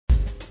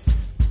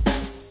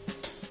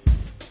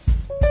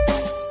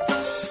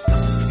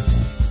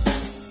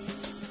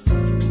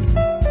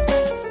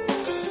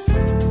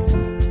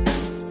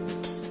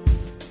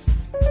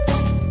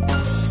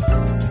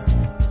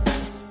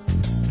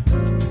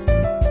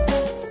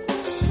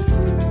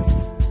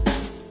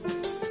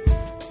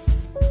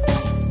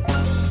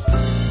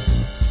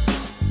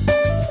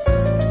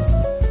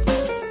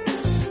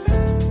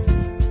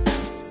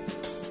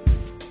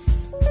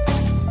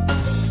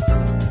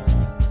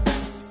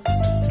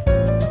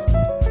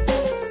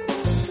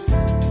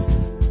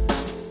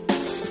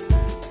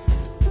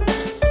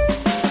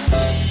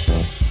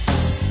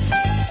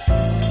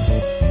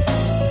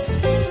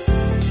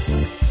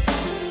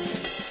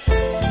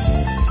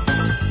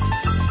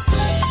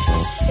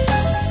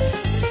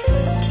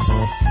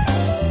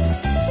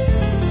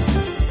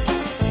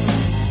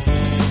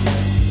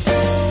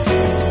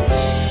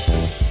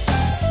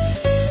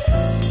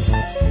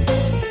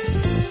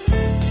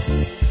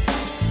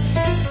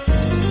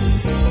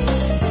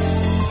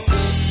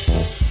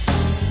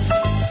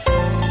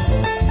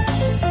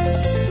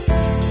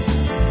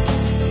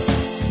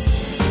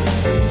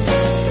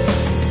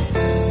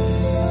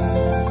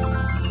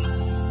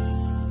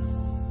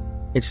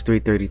It's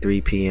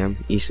 3:33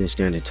 p.m. Eastern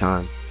Standard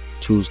Time,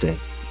 Tuesday,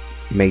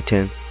 May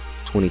 10th,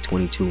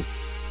 2022.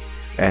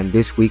 And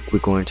this week we're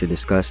going to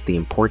discuss the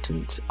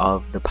importance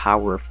of the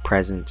power of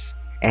presence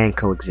and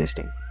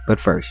coexisting. But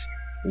first,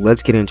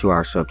 let's get into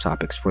our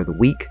subtopics for the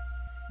week: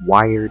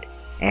 wired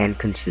and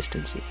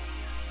consistency.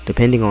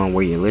 Depending on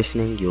where you're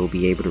listening, you'll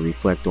be able to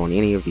reflect on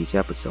any of these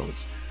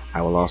episodes.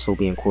 I will also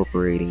be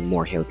incorporating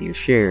more healthier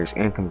shares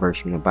and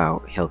conversing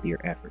about healthier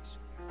efforts.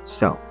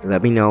 So,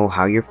 let me know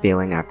how you're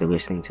feeling after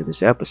listening to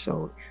this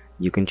episode.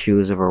 You can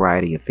choose a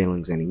variety of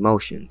feelings and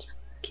emotions.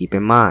 Keep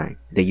in mind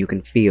that you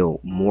can feel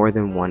more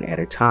than one at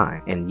a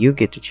time, and you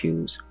get to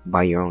choose,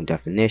 by your own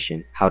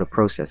definition, how to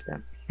process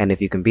them. And if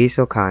you can be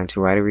so kind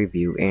to write a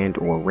review and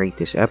or rate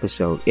this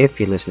episode if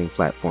your listening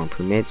platform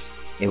permits,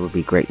 it would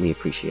be greatly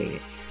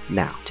appreciated.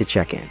 Now, to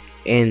check in.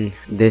 In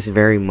this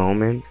very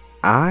moment,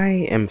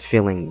 I am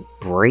feeling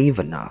brave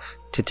enough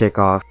to take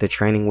off the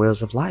training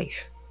wheels of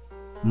life.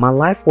 My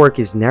life work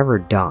is never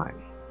done.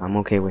 I'm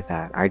okay with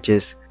that. I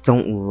just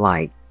don't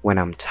like when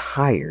I'm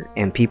tired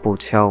and people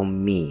tell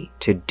me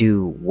to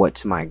do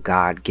what's my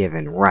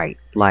God-given right.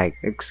 Like,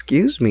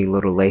 excuse me,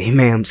 little lady,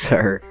 ma'am,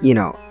 sir.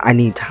 I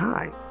need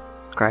time.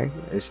 Okay?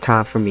 It's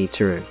time for me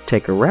to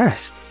take a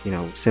rest,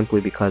 simply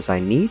because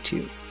I need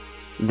to.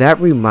 That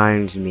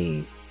reminds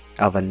me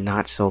of a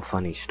not so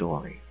funny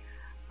story.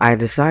 I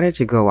decided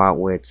to go out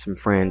with some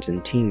friends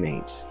and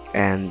teammates,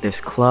 and this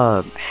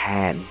club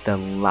had the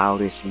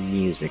loudest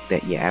music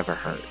that you ever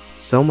heard.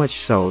 So much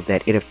so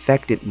that it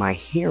affected my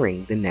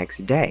hearing the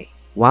next day.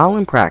 While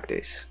in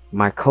practice,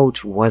 my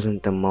coach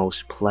wasn't the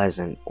most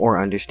pleasant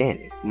or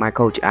understanding. My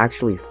coach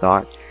actually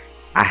thought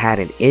I had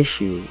an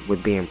issue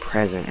with being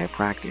present at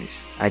practice.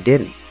 I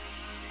didn't.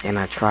 And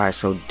I tried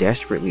so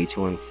desperately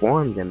to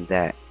inform them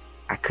that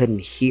I couldn't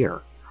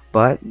hear.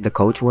 But the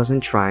coach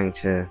wasn't trying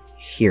to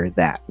hear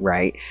that,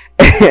 right?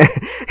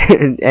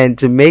 and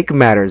to make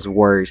matters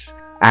worse,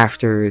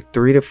 after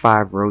 3 to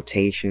 5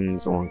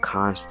 rotations on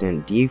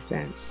constant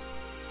defense,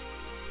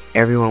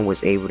 everyone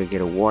was able to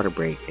get a water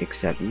break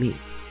except me.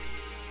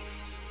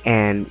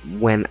 And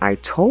when I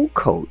told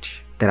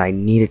coach that I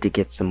needed to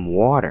get some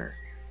water,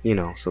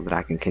 so that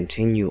I can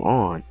continue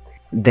on,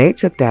 they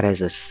took that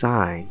as a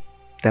sign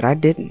that I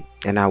didn't,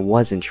 and I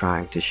wasn't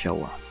trying to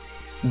show up.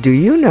 Do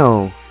you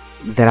know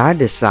that I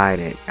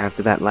decided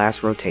after that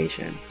last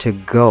rotation to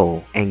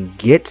go and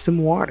get some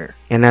water?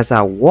 And as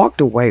I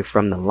walked away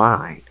from the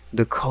line,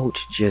 the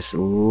coach just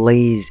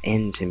lays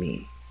into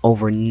me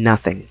over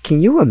nothing.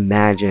 Can you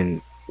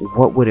imagine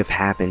what would have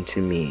happened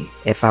to me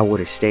if I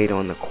would have stayed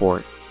on the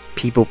court,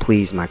 people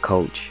pleased my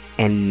coach,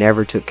 and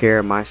never took care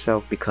of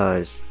myself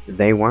because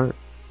they weren't?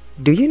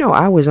 Do you know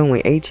I was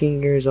only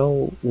 18 years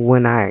old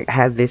when I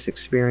had this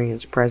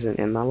experience present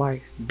in my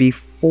life?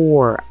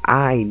 Before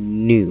I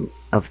knew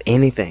of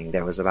anything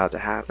that was about to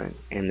happen,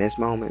 in this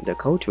moment, the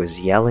coach was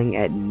yelling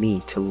at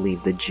me to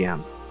leave the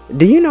gym.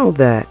 Do you know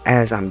that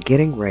as I'm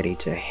getting ready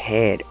to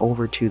head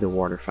over to the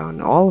water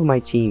fountain, all of my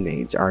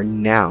teammates are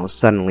now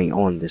suddenly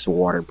on this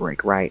water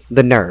break, right?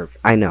 The nerve,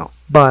 I know.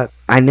 But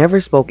I never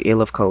spoke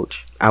ill of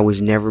coach. I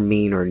was never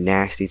mean or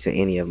nasty to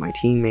any of my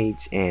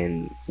teammates.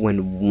 And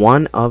when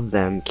one of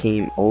them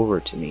came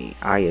over to me,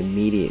 I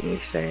immediately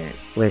said,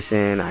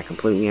 listen, I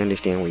completely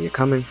understand where you're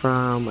coming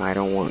from. I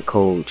don't want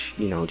coach,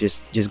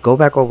 just go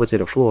back over to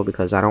the floor,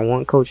 because I don't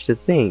want coach to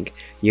think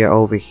you're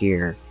over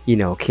here,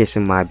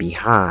 kissing my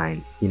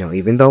behind,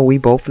 even though we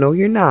both know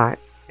you're not.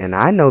 And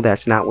I know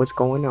that's not what's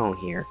going on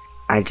here.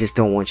 I just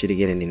don't want you to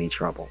get in any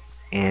trouble.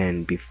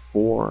 And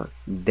before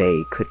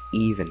they could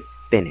even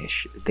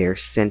finish their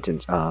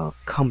sentence of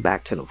come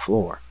back to the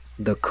floor,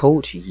 the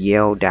coach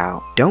yelled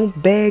out,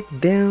 don't beg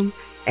them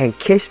and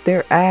kiss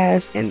their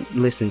ass. And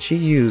listen, she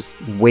used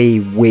way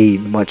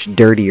much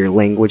dirtier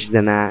language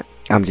than that.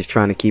 I'm just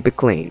trying to keep it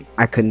clean.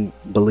 I couldn't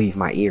believe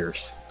my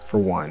ears, for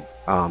one.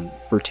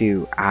 For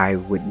two, I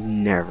would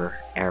never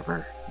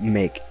ever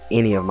make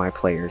any of my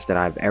players that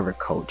I've ever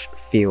coached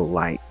feel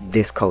like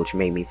this coach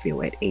made me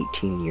feel at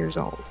 18 years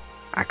old.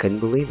 I couldn't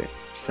believe it.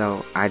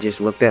 So I just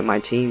looked at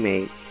my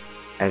teammate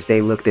as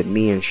they looked at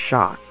me in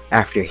shock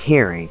after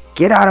hearing,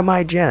 get out of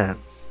my gym.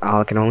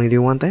 I can only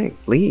do one thing,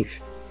 leave.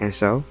 And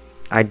so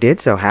I did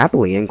so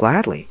happily and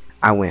gladly.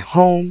 I went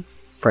home,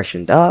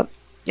 freshened up,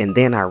 and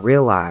then I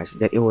realized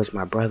that it was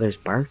my brother's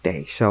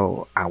birthday.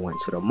 So I went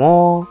to the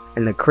mall.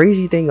 And the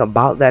crazy thing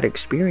about that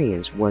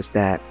experience was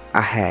that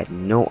I had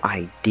no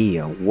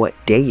idea what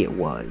day it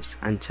was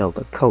until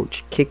the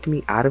coach kicked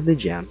me out of the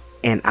gym.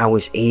 And I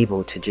was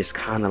able to just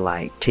kind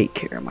of take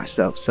care of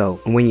myself.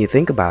 So when you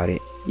think about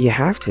it, you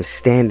have to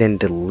stand and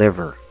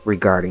deliver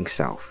regarding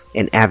self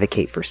and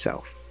advocate for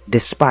self,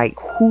 despite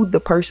who the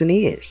person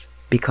is,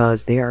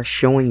 because they are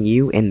showing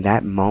you in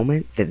that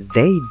moment that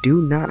they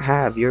do not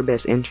have your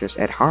best interest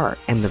at heart.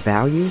 And the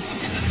value,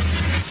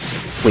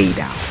 way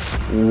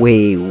down,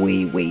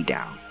 way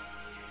down.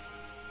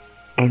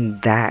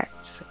 And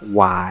that's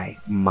why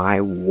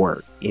my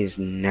work is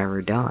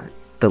never done.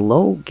 The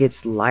load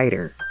gets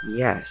lighter,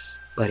 yes,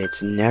 but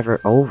it's never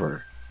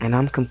over. And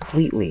I'm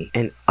completely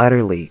and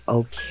utterly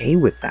okay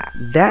with that.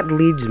 That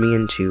leads me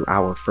into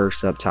our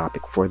first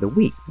subtopic for the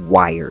week,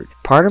 wired.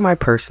 Part of my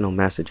personal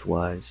message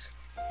was,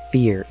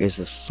 fear is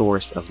a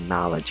source of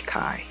knowledge,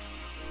 Kai.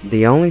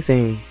 The only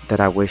thing that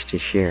I wish to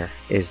share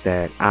is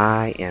that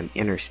I am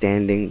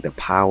understanding the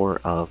power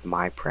of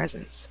my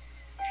presence.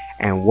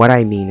 And what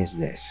I mean is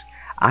this: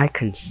 I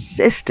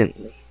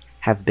consistently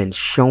have been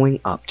showing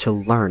up to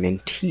learn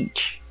and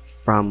teach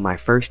from my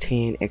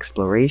firsthand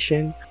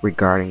exploration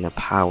regarding the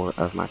power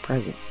of my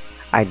presence.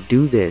 I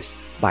do this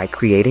by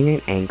creating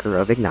an anchor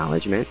of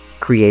acknowledgement,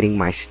 creating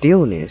my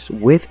stillness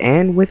with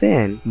and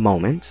within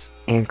moments,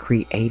 and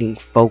creating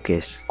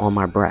focus on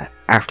my breath.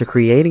 After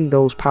creating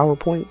those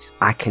PowerPoints,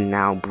 I can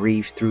now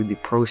breathe through the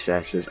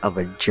processes of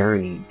a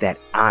journey that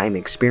I'm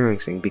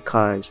experiencing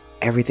because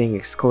everything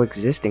is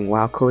coexisting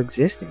while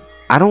coexisting.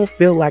 I don't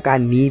feel like I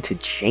need to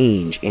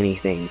change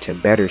anything to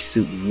better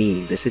suit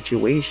me, the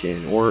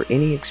situation, or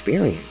any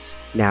experience.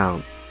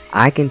 Now,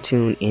 I can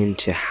tune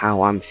into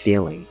how I'm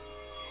feeling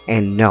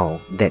and know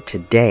that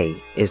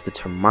today is the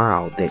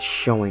tomorrow that's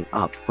showing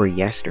up for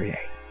yesterday.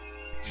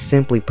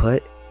 Simply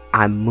put,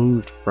 I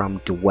moved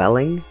from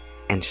dwelling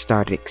and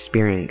started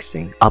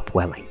experiencing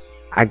upwelling.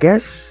 I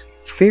guess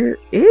fear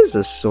is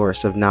a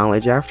source of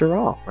knowledge after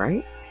all,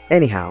 right?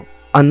 Anyhow,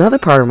 another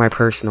part of my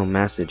personal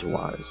message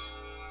was,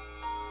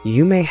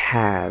 you may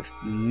have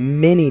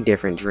many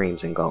different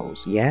dreams and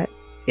goals, yet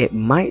it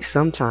might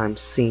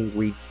sometimes seem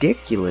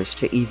ridiculous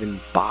to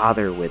even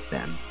bother with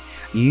them.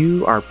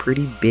 You are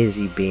pretty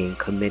busy being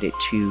committed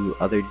to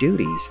other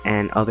duties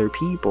and other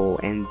people,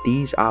 and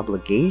these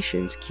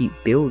obligations keep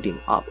building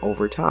up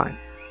over time.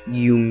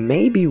 You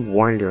may be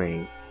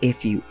wondering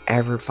if you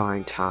ever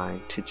find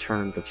time to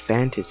turn the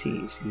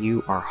fantasies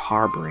you are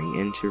harboring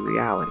into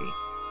reality.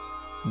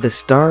 The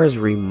stars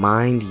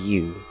remind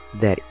you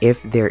that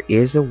if there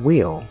is a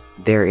will,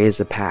 there is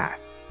a path.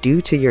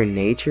 Due to your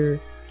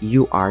nature,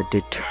 you are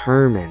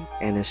determined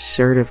and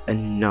assertive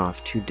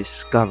enough to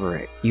discover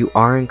it. You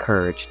are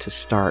encouraged to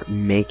start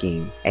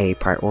making a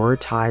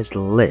prioritized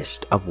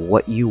list of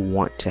what you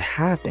want to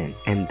happen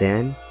and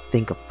then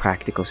think of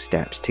practical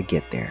steps to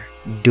get there.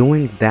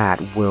 Doing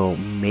that will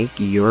make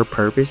your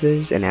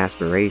purposes and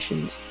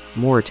aspirations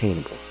more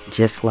attainable,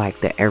 just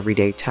like the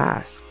everyday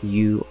tasks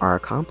you are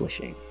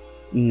accomplishing.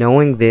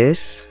 Knowing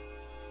this,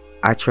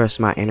 I trust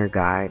my inner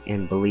guide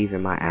and believe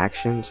in my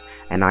actions,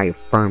 and I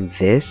affirm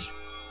this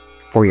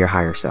for your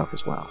higher self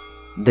as well.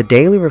 The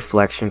daily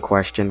reflection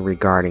question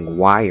regarding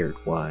wired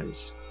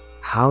was,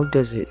 how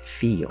does it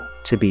feel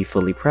to be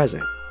fully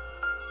present?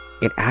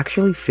 It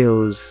actually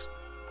feels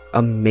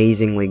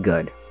amazingly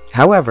good.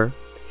 However,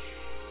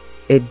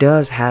 it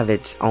does have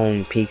its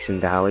own peaks and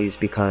valleys,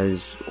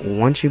 because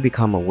once you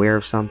become aware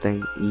of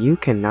something, you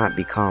cannot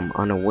become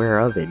unaware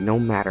of it no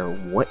matter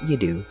what you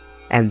do.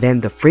 And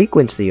then the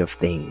frequency of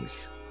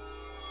things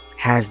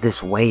has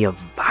this way of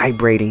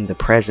vibrating the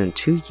present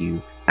to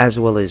you as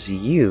well as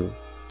you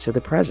to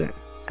the present.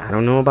 I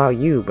don't know about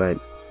you, but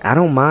I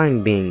don't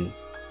mind being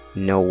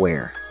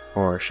nowhere,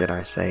 or should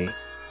I say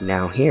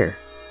now here.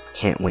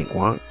 Hint, wink,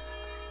 wonk.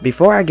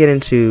 Before I get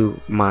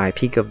into my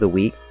peak of the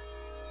week,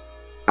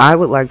 I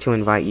would like to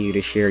invite you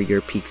to share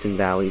your peaks and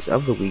valleys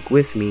of the week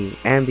with me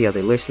and the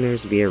other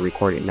listeners via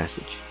recorded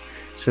message.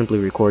 Simply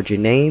record your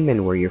name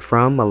and where you're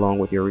from along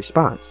with your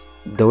response.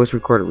 Those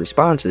recorded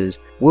responses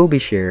will be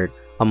shared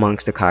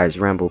amongst the Kai's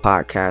Ramble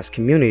podcast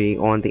community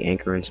on the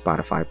Anchor and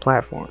Spotify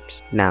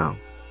platforms. Now,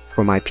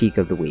 for my peak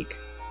of the week.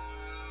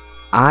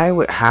 I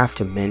would have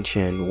to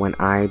mention when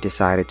I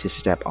decided to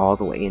step all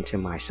the way into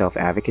my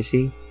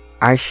self-advocacy.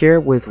 I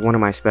shared with one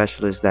of my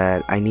specialists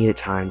that I needed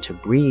time to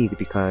breathe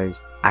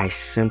because I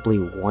simply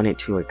wanted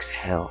to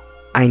exhale.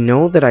 I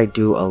know that I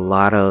do a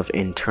lot of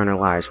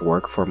internalized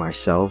work for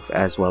myself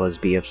as well as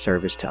be of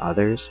service to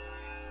others.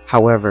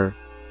 However,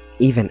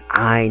 even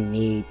I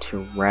need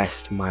to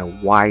rest my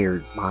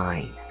wired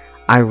mind.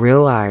 I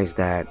realized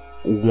that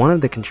one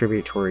of the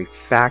contributory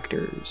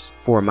factors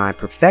for my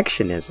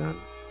perfectionism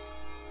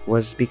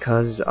was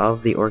because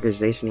of the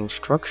organizational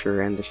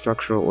structure and the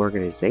structural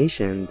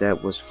organization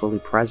that was fully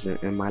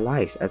present in my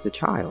life as a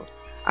child.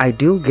 I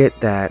do get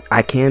that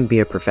I can be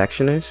a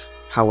perfectionist.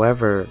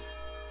 However,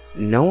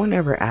 no one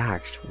ever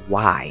asked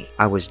why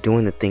I was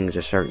doing the things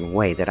a certain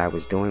way that I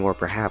was doing, or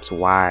perhaps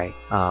why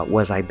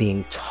was I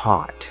being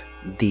taught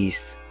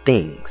these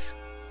things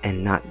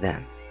and not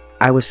them.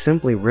 I was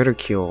simply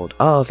ridiculed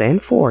of and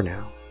for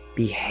now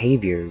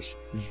behaviors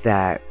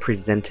that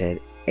presented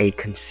a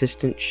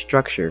consistent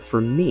structure for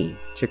me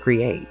to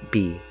create,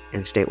 be,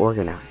 and stay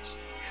organized.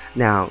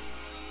 Now,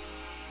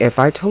 if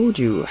I told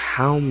you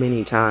how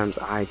many times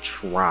I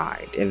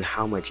tried and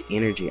how much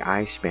energy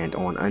I spent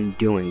on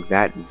undoing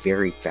that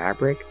very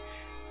fabric,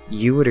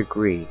 you would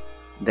agree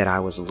that I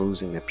was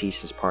losing the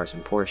pieces, parts,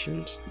 and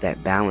portions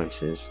that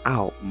balances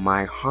out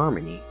my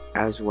harmony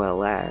as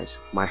well as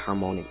my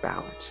harmonic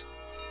balance.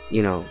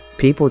 You know,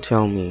 people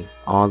tell me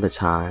all the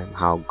time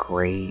how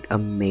great,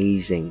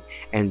 amazing,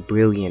 and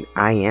brilliant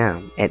I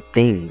am at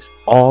things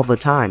all the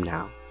time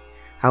now.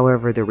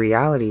 However, the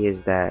reality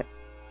is that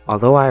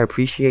Although I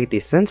appreciate the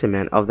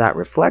sentiment of that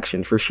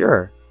reflection for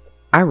sure,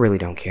 I really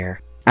don't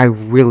care. I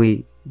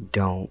really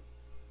don't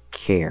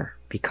care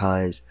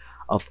because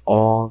of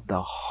all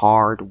the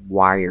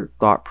hardwired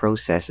thought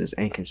processes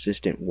and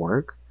consistent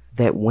work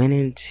that went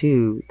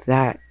into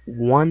that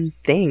one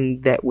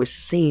thing that was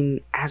seen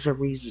as a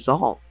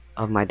result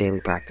of my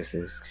daily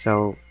practices.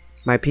 So,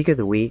 my peak of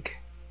the week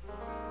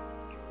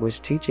was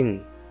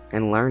teaching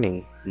and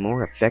learning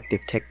more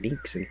effective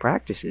techniques and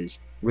practices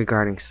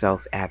regarding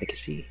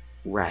self-advocacy,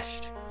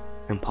 rest,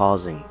 and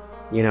pausing.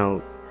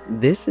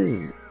 This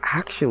is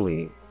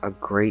actually a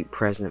great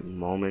present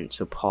moment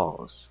to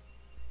pause.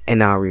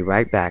 And I'll be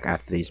right back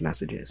after these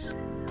messages.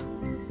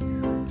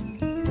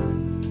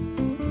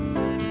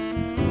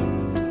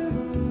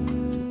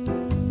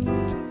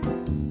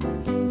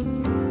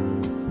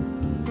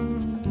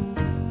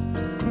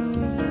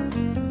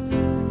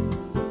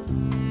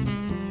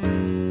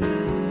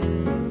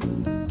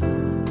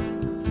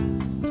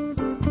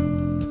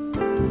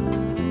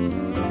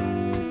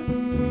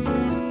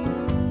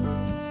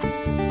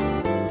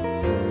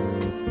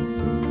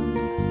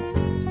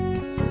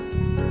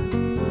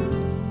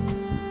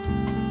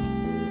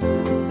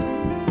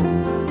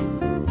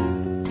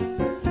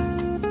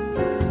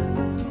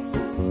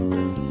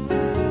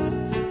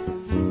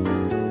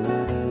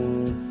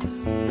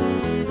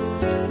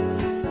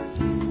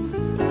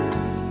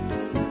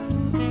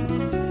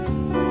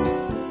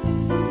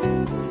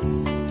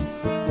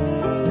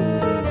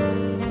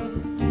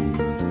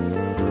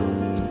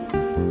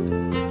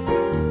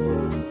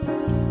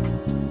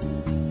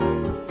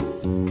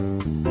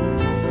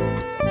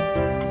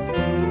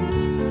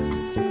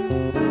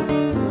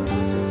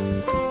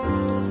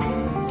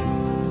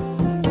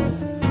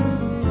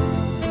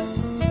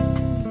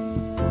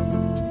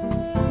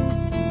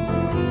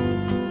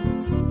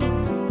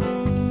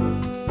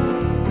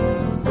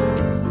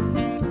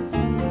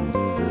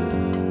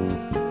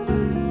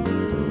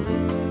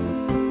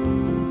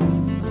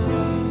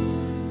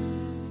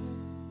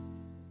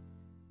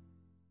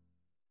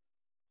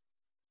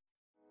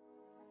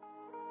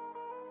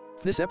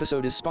 This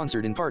episode is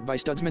sponsored in part by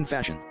Studsman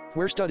Fashion,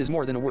 where stud is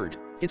more than a word.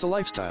 It's a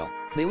lifestyle.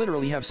 They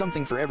literally have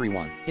something for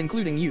everyone,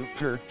 including you,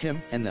 her,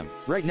 him, and them.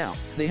 Right now,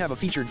 they have a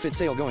featured fit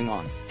sale going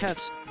on.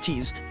 Hats,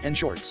 tees, and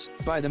shorts.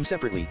 Buy them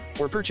separately,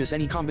 or purchase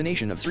any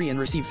combination of 3 and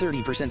receive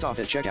 30% off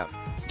at checkout.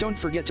 Don't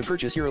forget to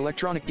purchase your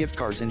electronic gift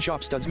cards and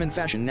shop Studsman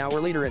Fashion now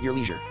or later at your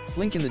leisure.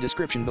 Link in the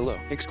description below.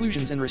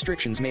 Exclusions and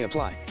restrictions may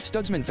apply.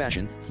 Studsman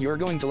Fashion, you're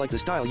going to like the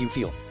style you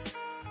feel.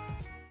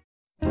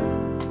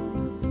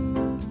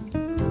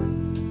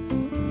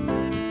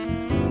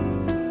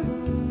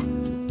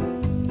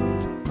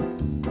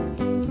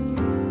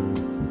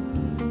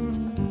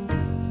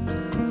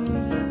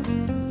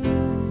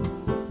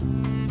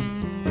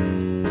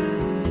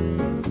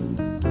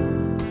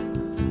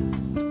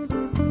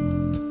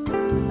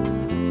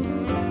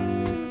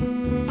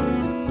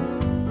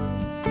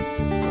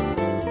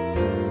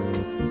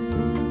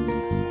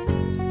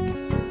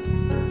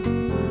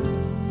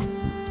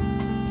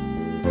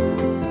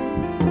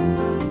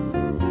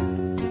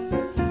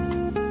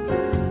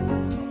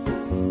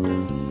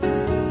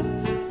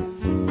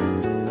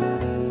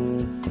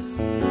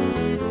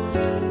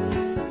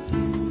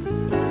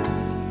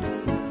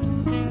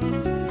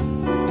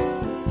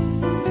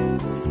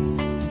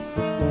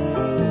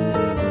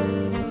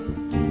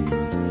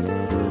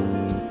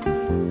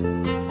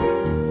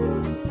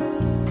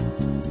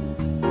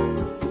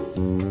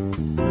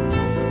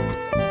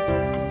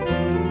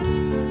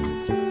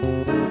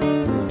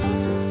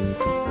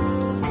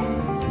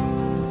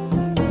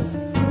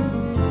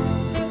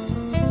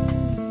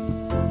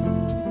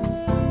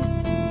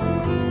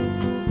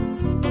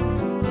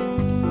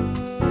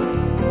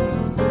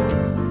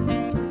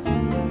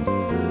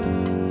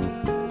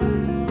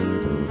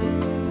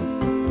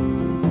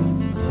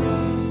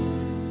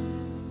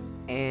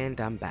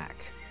 I'm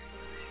back.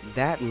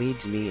 That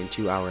leads me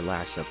into our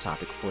last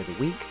subtopic for the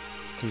week,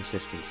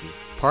 consistency.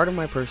 Part of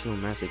my personal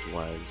message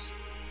was,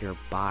 your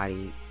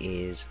body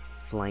is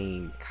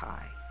flame,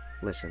 Kai.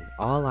 Listen,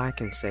 all I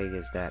can say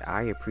is that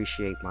I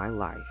appreciate my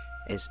life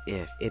as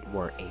if it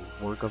were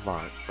a work of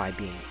art by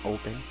being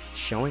open,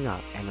 showing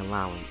up, and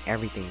allowing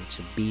everything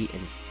to be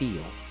and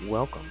feel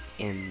welcome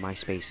in my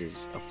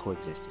spaces of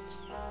coexistence.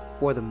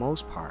 For the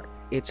most part,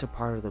 it's a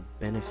part of the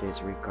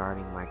benefits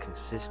regarding my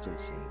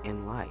consistency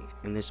in life,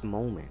 in this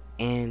moment,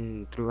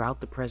 and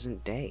throughout the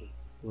present day.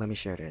 Let me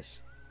share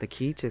this. The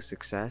key to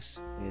success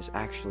is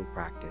actually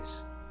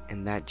practice,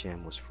 and that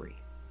gem was free.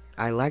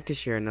 I like to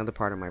share another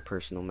part of my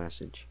personal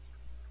message.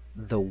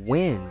 The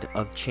wind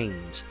of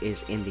change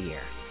is in the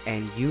air,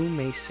 and you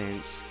may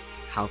sense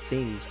how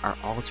things are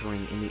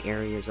altering in the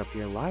areas of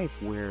your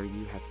life where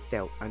you have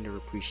felt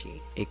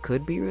underappreciated. It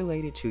could be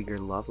related to your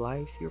love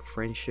life, your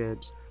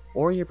friendships,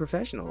 or your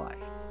professional life.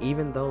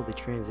 Even though the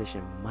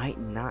transition might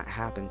not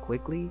happen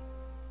quickly,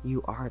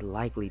 you are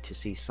likely to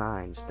see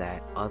signs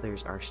that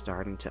others are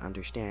starting to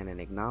understand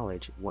and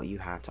acknowledge what you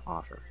have to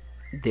offer.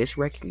 This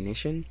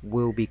recognition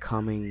will be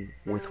coming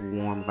with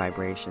warm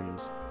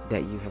vibrations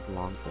that you have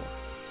longed for.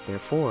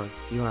 Therefore,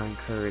 you are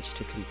encouraged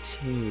to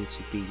continue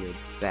to be your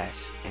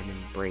best and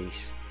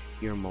embrace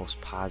your most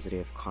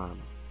positive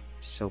karma.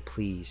 So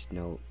please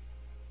note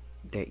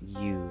that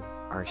you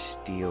are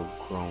still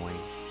growing,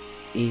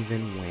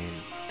 even when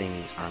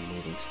things are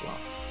moving slow.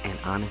 And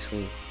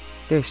honestly,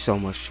 there's so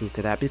much truth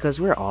to that because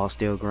we're all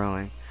still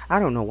growing. I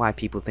don't know why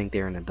people think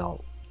they're an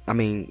adult. I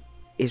mean,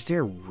 is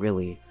there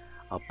really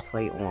a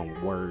play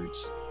on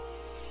words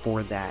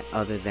for that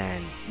other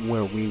than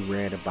where we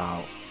read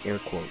about, air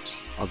quotes,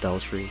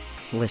 adultery?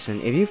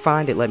 Listen, if you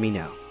find it, let me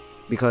know.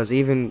 Because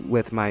even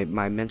with my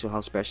mental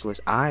health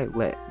specialist, I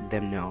let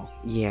them know,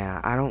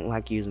 yeah, I don't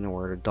like using the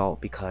word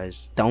adult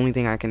because the only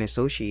thing I can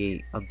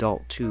associate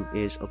adult to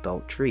is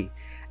adultery.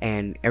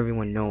 And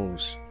everyone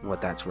knows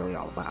what that's really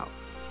all about.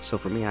 So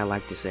for me, I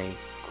like to say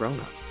grown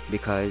up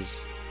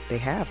because they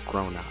have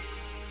grown up.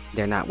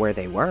 They're not where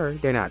they were.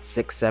 They're not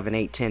 6, 7,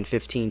 8, 10,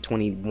 15,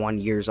 21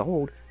 years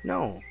old.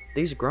 No,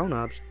 these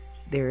grown-ups,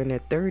 they're in their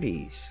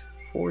 30s,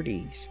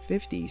 40s,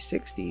 50s,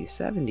 60s,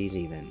 70s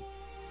even.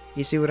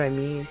 You see what I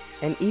mean?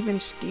 And even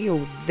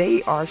still,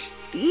 they are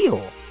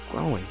still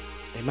growing.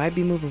 They might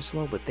be moving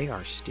slow, but they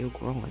are still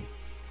growing.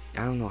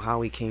 I don't know how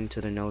we came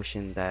to the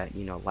notion that,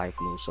 life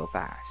moves so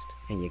fast.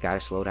 And you gotta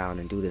slow down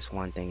and do this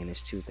one thing and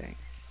this two thing.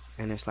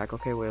 And it's like,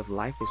 okay, well, if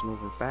life is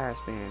moving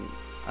fast, then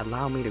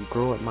allow me to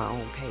grow at my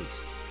own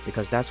pace.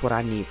 Because that's what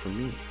I need for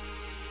me.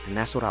 And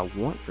that's what I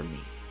want for me.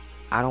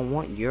 I don't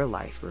want your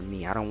life for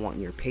me. I don't want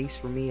your pace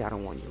for me. I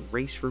don't want your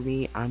race for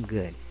me. I'm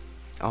good.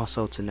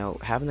 Also to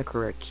note, having the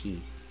correct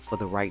key for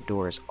the right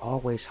door is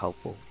always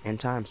helpful and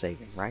time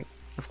saving, right?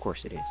 Of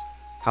course it is.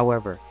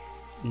 However,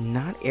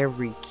 not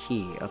every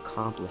key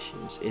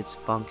accomplishes its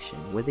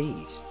function with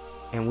ease.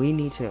 And we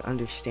need to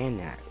understand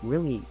that.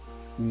 Really,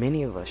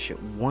 many of us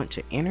should want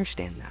to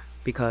understand that.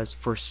 Because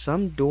for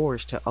some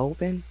doors to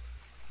open,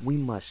 we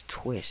must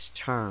twist,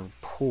 turn,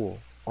 pull,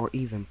 or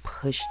even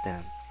push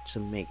them to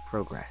make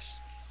progress.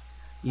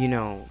 You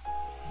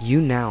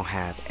now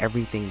have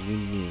everything you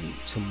need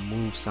to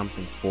move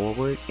something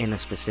forward in a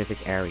specific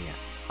area.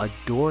 A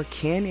door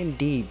can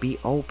indeed be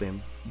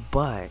open,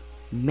 but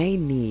may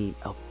need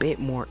a bit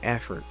more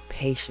effort,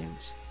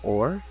 patience,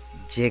 or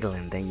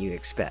jiggling than you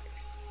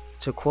expect.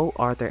 To quote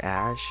Arthur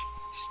Ashe,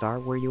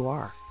 start where you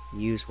are,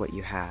 use what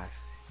you have,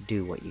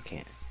 do what you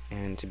can.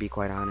 And to be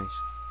quite honest,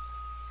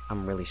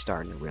 I'm really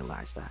starting to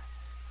realize that.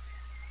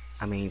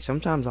 I mean,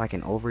 sometimes I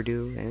can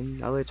overdo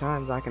and other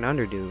times I can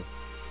underdo.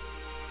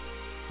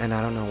 And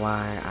I don't know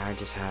why I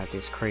just had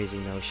this crazy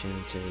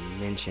notion to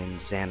mention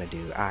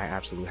Xanadu. I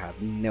absolutely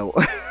have no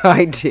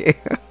idea.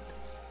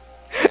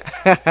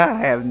 I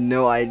have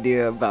no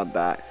idea about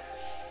that.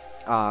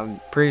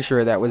 Pretty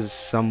sure that was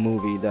some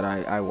movie that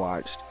I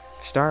watched.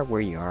 Start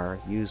where you are,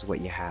 use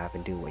what you have,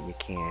 and do what you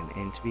can.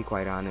 And to be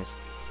quite honest,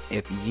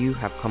 if you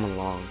have come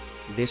along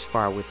this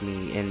far with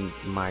me in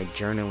my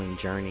journaling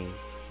journey,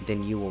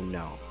 then you will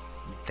know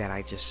that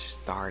I just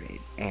started.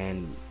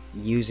 And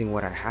using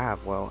what I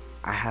have, well,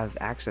 I have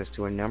access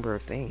to a number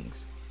of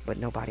things, but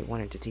nobody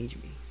wanted to teach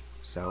me.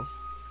 So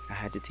I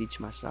had to teach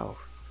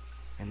myself.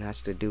 And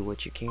that's the do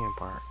what you can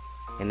part.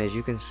 And as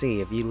you can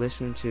see, if you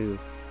listen to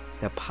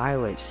the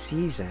pilot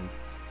season,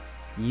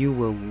 you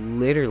will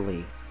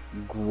literally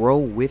grow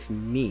with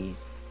me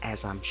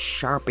as I'm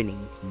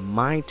sharpening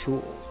my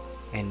tools.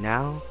 And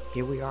now,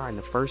 here we are in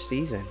the first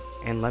season.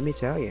 And let me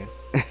tell you,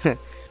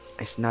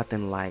 it's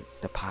nothing like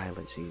the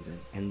pilot season.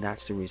 And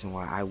that's the reason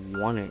why I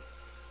wanted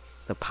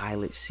the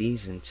pilot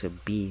season to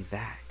be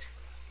that.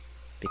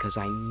 Because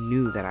I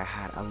knew that I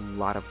had a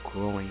lot of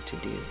growing to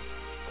do.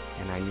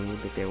 And I knew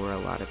that there were a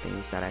lot of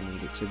things that I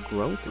needed to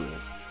grow through.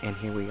 And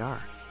here we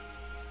are.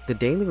 The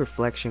daily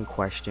reflection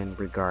question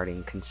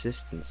regarding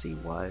consistency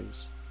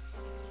was,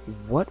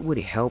 what would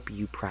help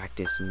you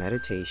practice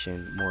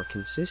meditation more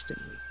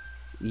consistently?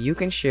 You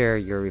can share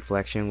your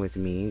reflection with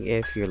me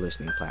if your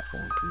listening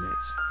platform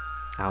permits.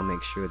 I'll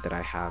make sure that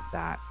I have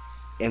that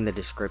in the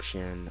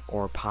description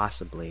or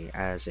possibly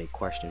as a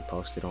question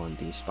posted on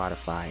the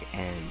Spotify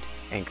and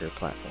Anchor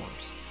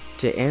platforms.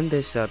 To end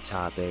this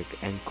subtopic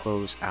and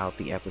close out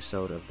the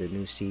episode of the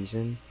new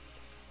season,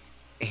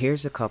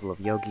 here's a couple of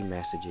yogi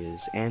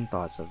messages and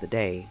thoughts of the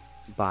day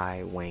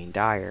by Wayne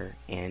Dyer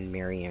and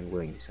Marianne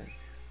Williamson.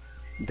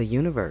 The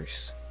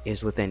universe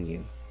is within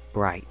you,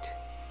 bright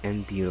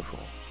and beautiful.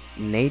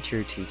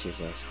 Nature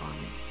teaches us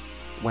harmony.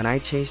 When I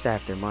chased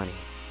after money,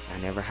 I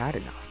never had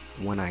enough.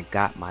 When I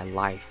got my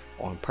life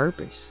on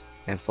purpose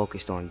and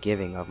focused on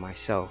giving of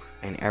myself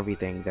and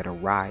everything that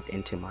arrived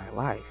into my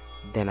life,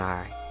 then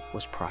I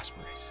was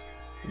prosperous.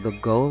 The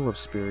goal of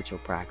spiritual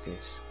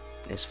practice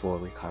is full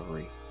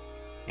recovery.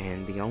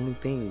 And the only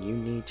thing you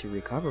need to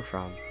recover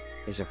from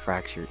is a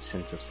fractured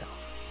sense of self.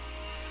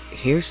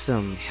 Here's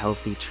some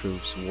healthy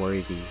truths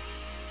worthy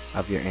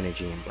of your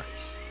energy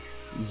embrace.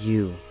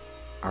 You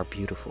are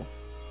beautiful.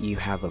 You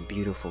have a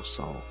beautiful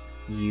soul.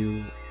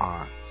 You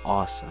are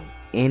awesome.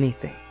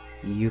 Anything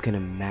you can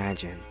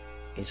imagine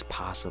is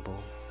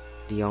possible.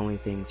 The only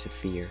thing to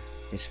fear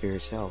is fear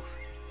itself.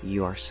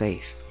 You are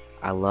safe.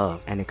 I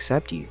love and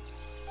accept you,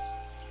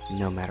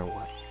 no matter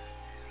what.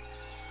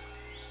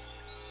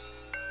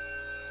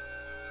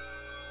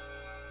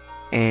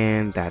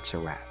 And that's a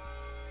wrap.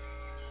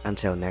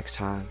 Until next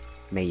time,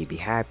 may you be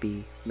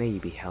happy, may you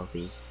be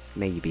healthy,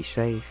 may you be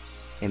safe,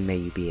 and may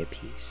you be at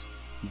peace.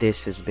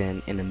 This has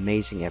been an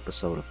amazing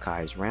episode of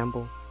Kai's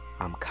Ramble.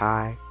 I'm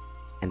Kai,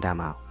 and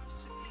I'm out.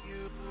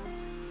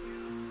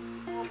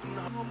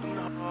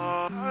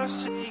 I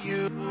see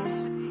you.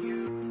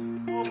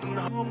 Open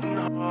up,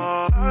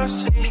 I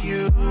see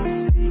you.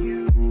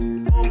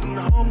 Open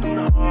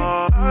up,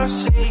 I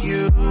see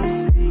you.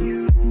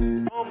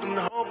 Open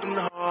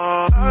up,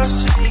 I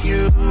see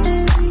you.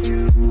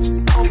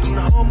 Open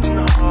up,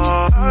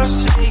 I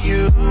see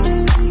you.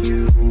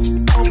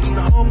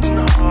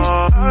 Open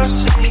up, I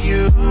see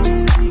you.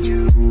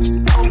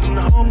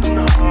 Open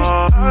up,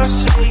 I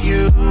see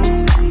you.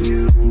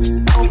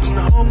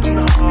 Open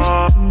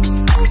up.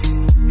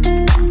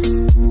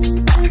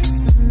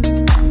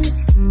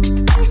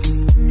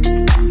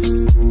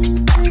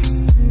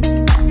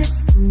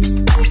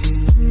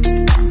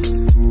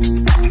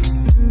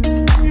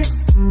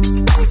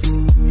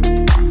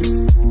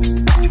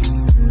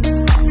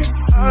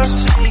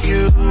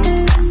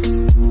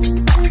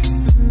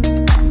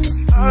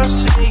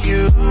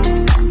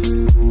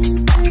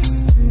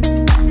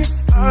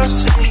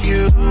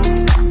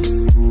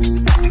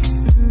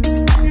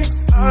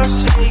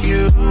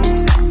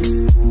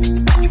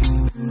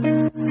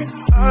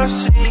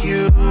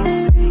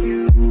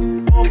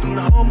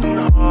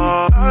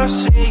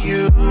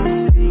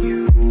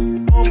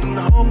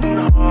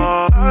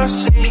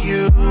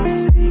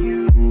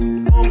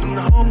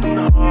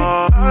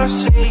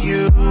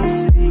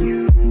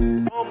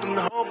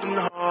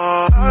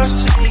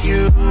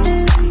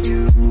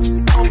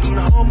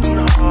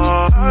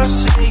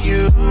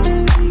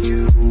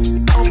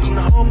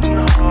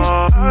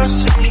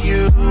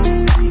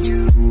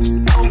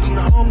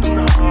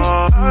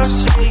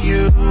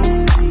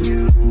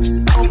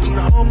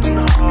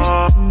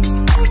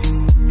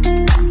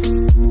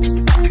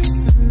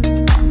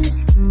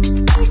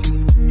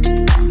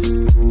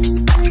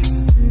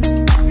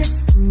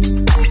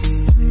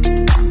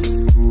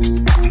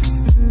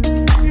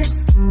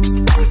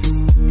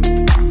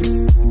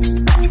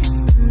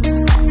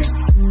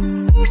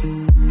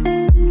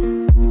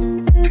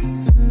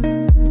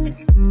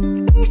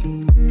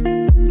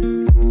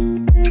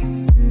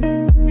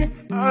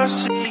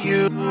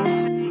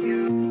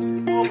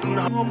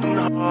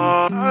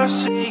 I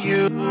see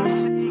you.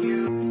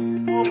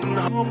 Open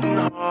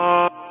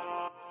up.